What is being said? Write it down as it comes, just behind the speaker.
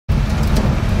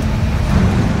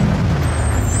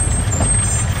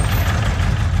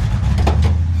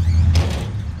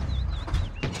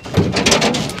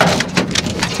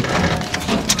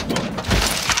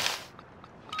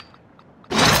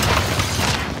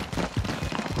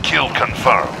Kill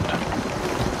confirmed.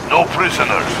 No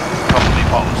prisoners. Company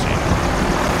policy.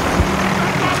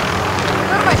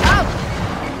 Thermite out!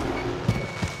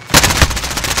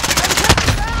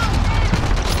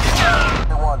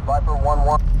 Viper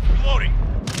 1-1. Reloading.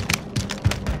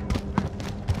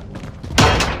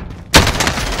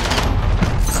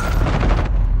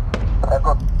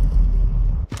 Echo.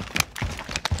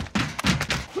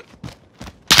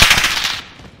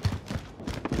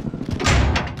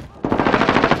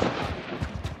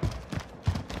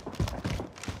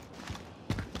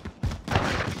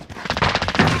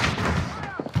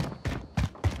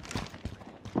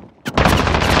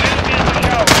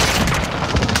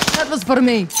 That was for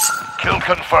me. Kill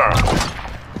confirmed.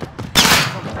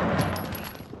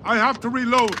 I have to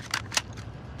reload.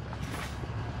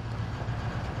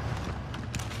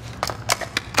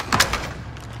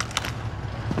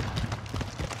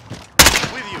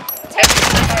 With you.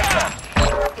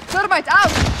 Thermite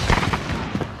out!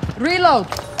 Reload!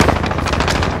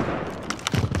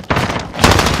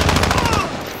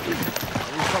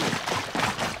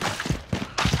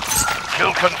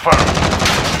 Kill confirmed.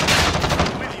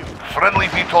 With you. Friendly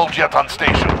VTOL jet on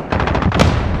station.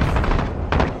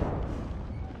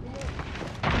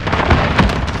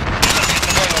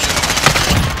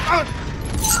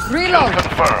 Kill Reload!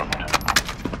 confirmed.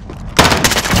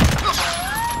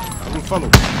 I will follow.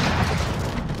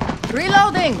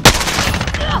 Reloading!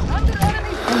 Under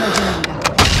enemy!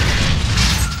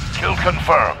 Kill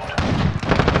confirmed.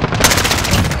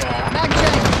 Mag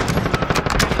change!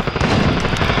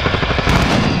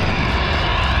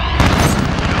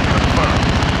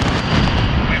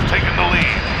 We've taken the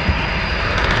lead.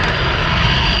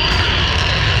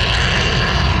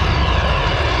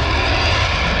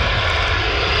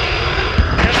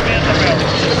 Enemy in the barrel.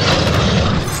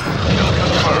 Kill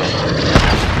confirmed.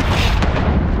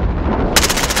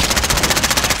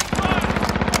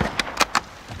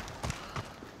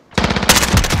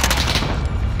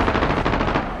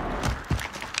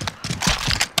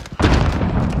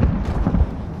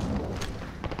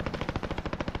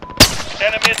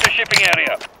 Enemy at the shipping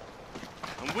area.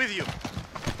 I'm with you.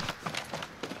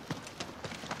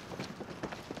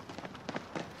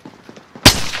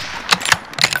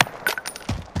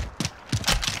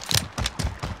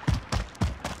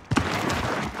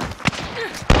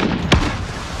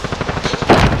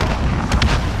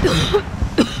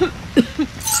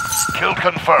 Kill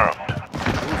confirmed.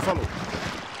 I will follow.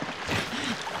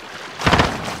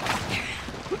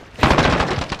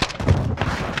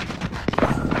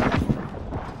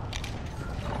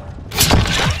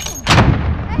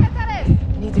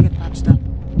 Need to get patched up.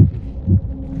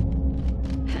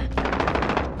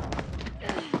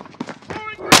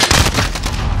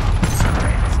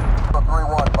 Echo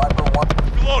 3-1. Viper 1.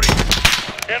 Reloading.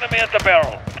 Enemy at the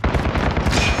barrel.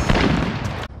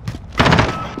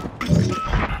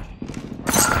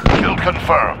 Kill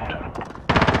confirmed.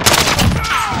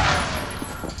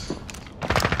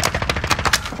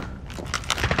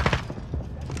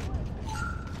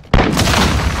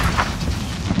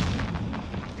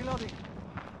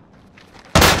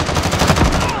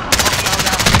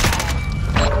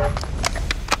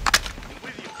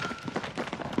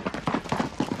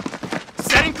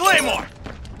 Setting Claymore.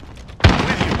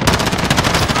 With you.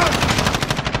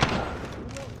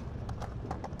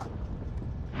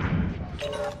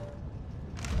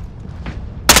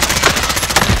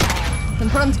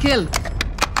 Confirmed kill.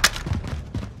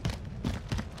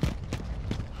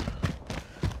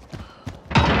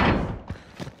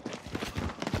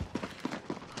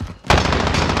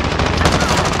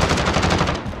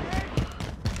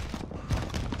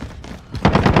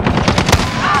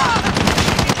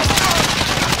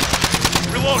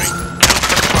 Reloading.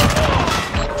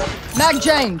 Mag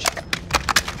change.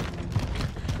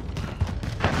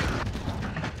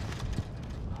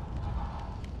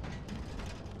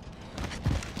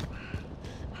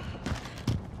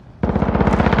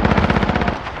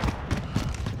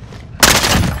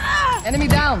 Enemy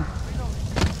down.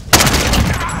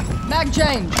 Mag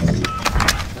change.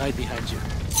 Right behind you.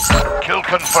 Kill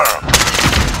confirmed.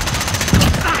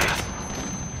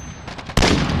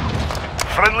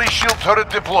 Friendly shield turret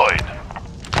deployed.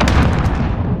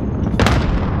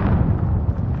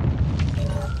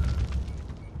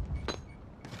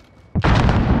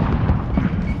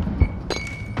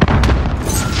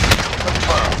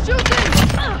 Confirmed. Shooting!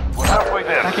 We're halfway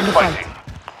there. Back in the Fighting.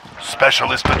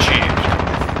 Specialist achieved.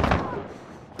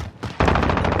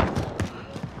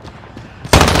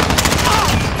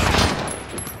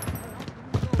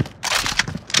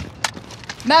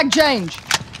 Mag change.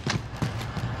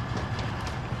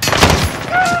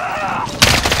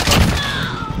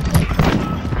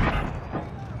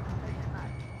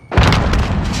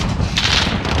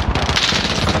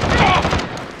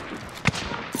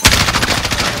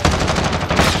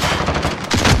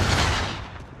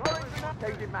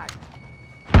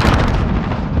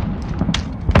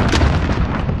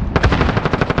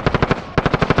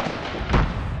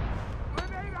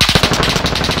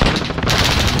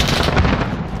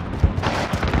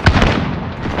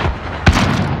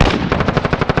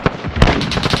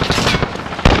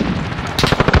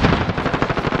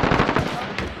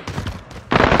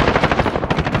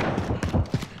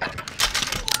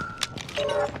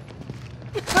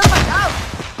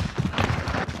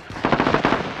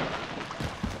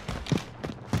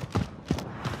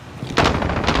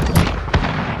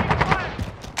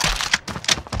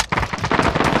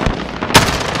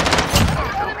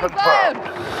 confirmed.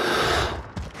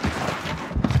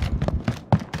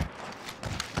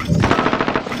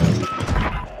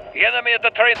 The enemy at the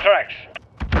train tracks.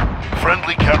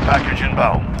 Friendly care package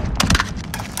inbound.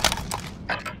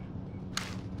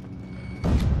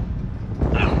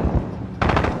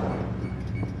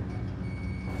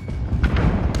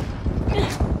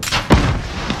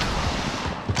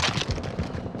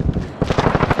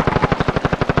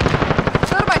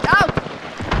 Thermite out!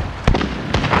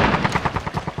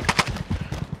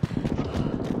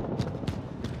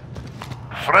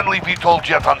 Friendly VTOL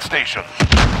jet on station.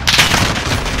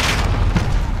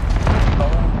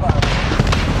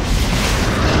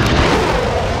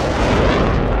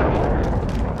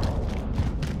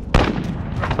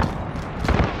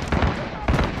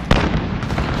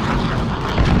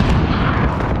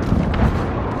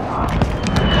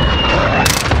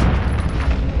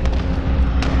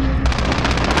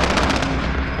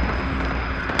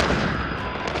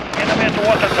 Enemy at the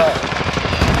water tower.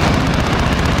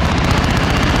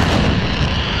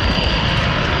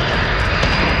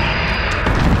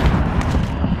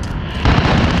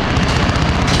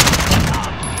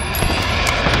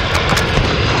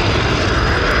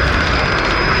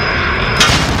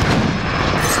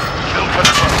 Kill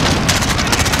confirmed.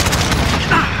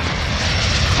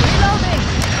 Reloading!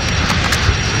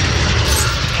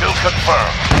 Kill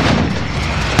confirmed.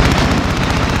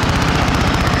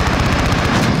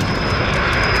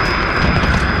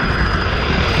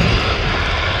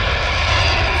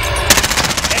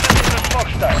 Enemy at the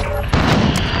smokestack.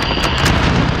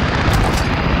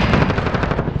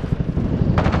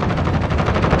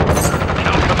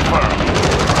 Kill confirmed.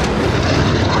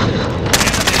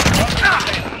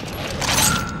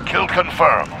 Kill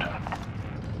confirmed.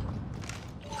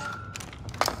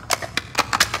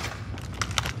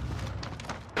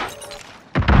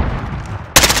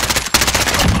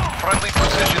 Friendly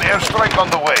precision airstrike on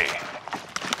the way.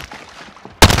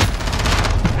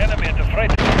 Enemy at the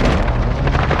freight.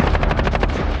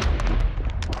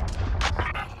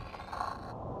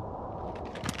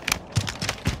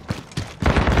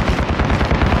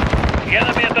 The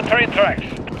enemy at the train tracks.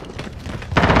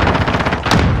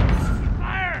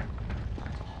 Fire!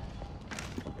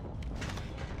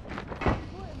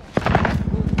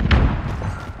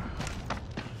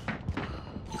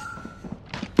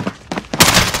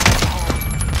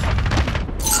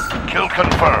 Kill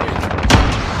confirmed.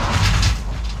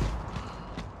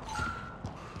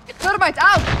 Thermite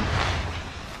out!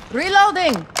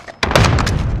 Reloading!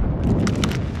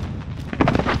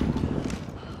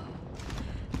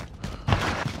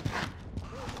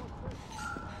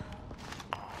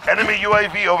 Enemy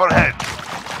UAV overhead.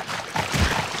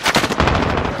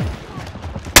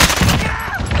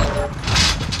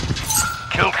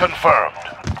 Kill confirmed.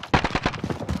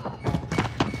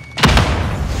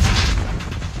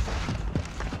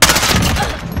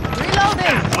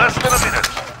 Reloading! Less than a minute.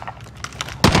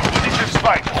 Finish this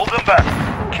fight. Hold them back.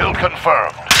 Kill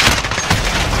confirmed.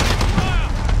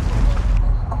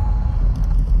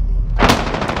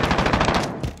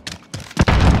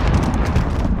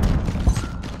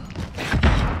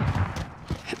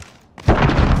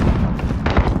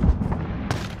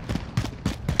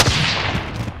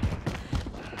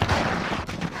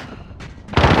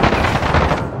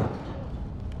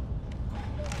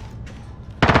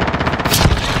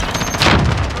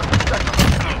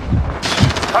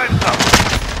 Time's up.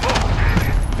 Move.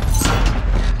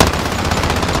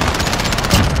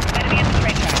 Enemy at the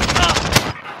train tracks.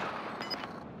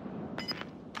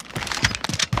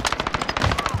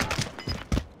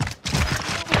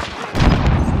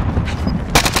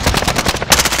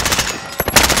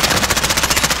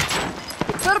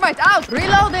 Thermite out!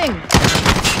 Reloading!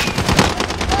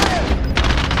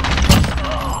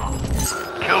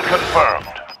 Kill confirmed.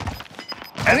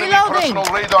 Enemy Reloading. personal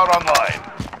radar online.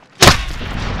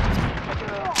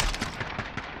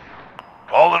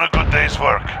 All in a good day's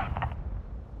work.